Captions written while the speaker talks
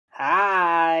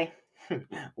Hi!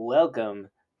 Welcome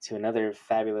to another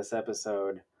fabulous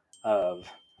episode of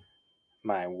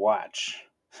my watch.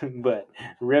 But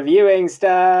reviewing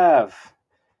stuff!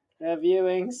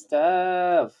 Reviewing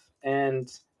stuff! And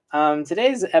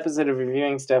today's episode of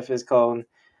Reviewing Stuff is called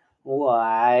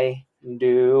Why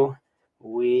Do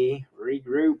We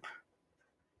Regroup?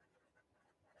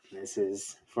 This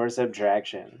is for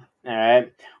subtraction.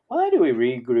 Alright, why do we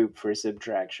regroup for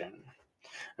subtraction?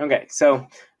 Okay, so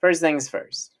first things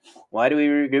first. Why do we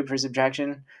regroup for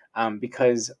subtraction?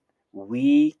 Because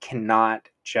we cannot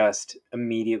just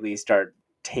immediately start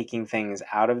taking things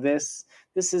out of this.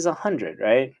 This is 100,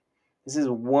 right? This is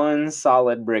one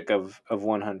solid brick of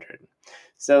 100.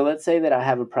 So let's say that I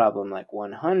have a problem like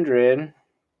 100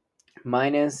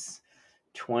 minus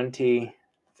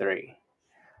 23.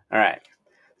 All right,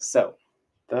 so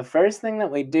the first thing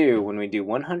that we do when we do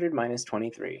 100 minus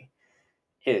 23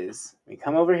 is we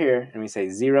come over here and we say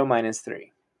 0 minus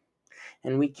 3.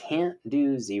 And we can't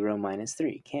do 0 minus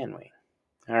 3, can we?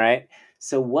 All right,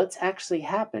 so what's actually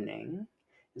happening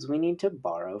is we need to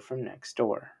borrow from next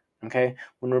door. Okay,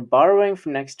 when we're borrowing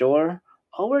from next door,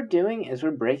 all we're doing is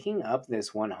we're breaking up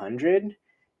this 100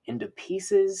 into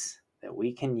pieces that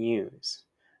we can use.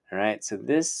 All right, so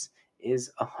this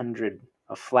is 100,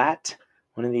 a flat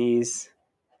one of these,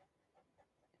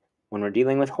 when we're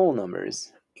dealing with whole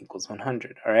numbers, equals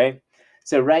 100, all right?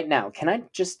 So right now, can I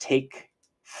just take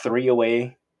 3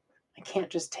 away? I can't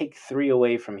just take 3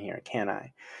 away from here, can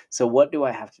I? So what do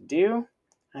I have to do?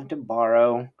 I have to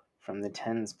borrow from the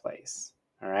tens place,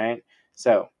 all right?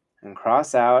 So and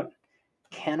cross out,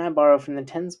 can I borrow from the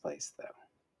tens place though?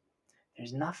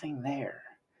 There's nothing there.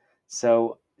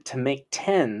 So to make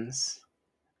tens,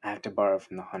 I have to borrow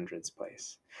from the hundreds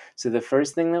place. So the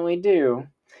first thing that we do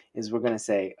is we're going to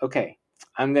say, okay,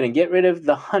 I'm going to get rid of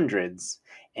the hundreds,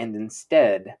 and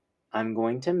instead I'm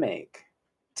going to make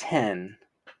 10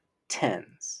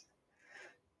 tens.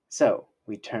 So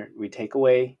we take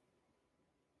away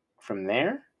from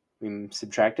there, we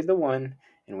subtracted the 1,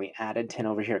 and we added 10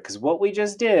 over here. Because what we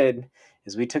just did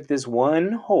is we took this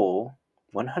one whole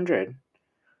 100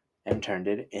 and turned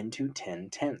it into 10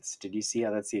 tenths. Did you see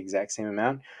how that's the exact same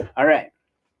amount? All right.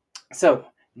 So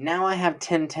now I have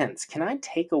 10 tenths. Can I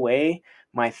take away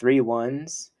my 3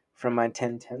 ones from my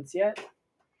 10 tenths yet?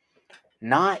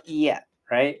 Not yet,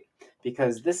 right?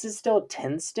 Because this is still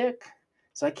 10 stick.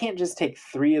 So I can't just take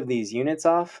 3 of these units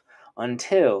off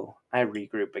until I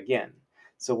regroup again.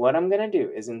 So what I'm going to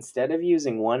do is instead of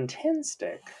using one 10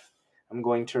 stick, I'm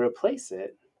going to replace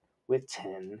it with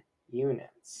 10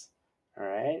 units. All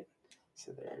right?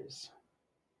 So there's...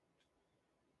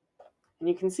 And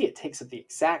you can see it takes up the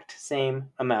exact same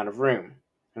amount of room.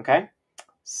 Okay?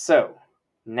 So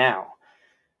now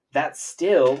that's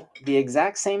still the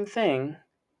exact same thing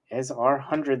as our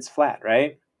hundreds flat,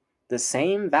 right? The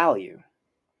same value.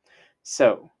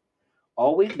 So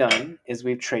all we've done is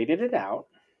we've traded it out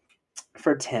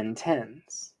for 10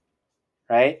 tens,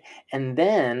 right? And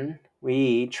then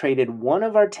we traded one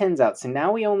of our tens out. So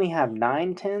now we only have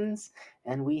 9 tens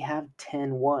and we have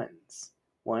 10 ones.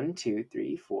 1, 2,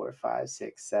 3, 4, 5,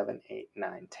 6, 7, 8,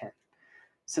 9, 10.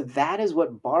 So that is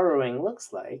what borrowing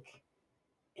looks like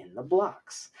in the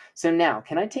blocks. So now,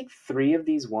 can I take 3 of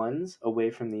these ones away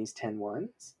from these 10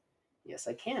 ones? Yes,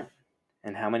 I can.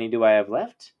 And how many do I have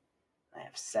left? I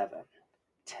have 7.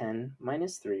 10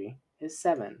 minus 3 is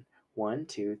 7. 1,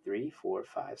 2, 3, 4,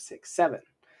 5, 6, 7.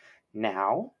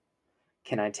 Now,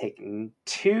 can I take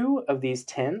 2 of these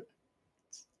 10s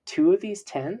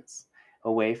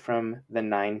away from the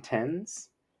 9 tens?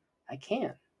 I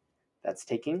can. That's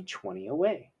taking 20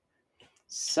 away.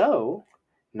 So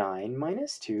 9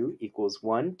 minus 2 equals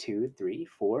 1, 2, 3,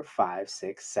 4, 5,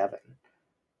 6, 7.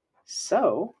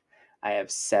 So I have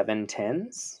 7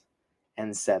 tens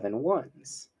and 7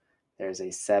 ones. There's a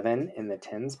 7 in the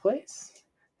tens place.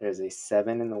 There's a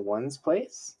 7 in the ones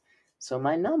place. So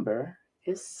my number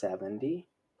is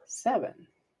 77.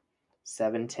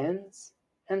 7 tens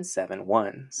and 7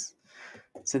 ones.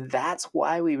 So that's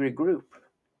why we regroup,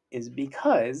 is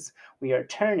because we are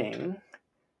turning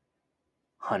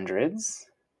hundreds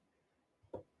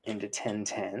into 10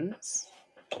 tens.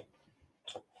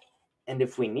 And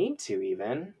if we need to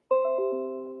even,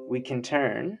 we can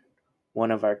turn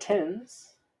one of our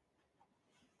tens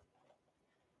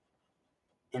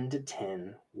into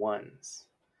 10 ones.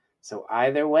 So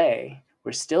either way,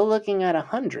 we're still looking at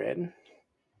 100,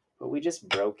 but we just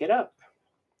broke it up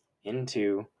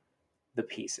into the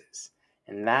pieces.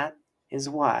 And that is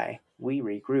why we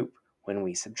regroup when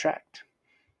we subtract.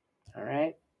 All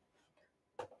right?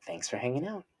 Thanks for hanging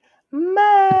out.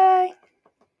 Bye!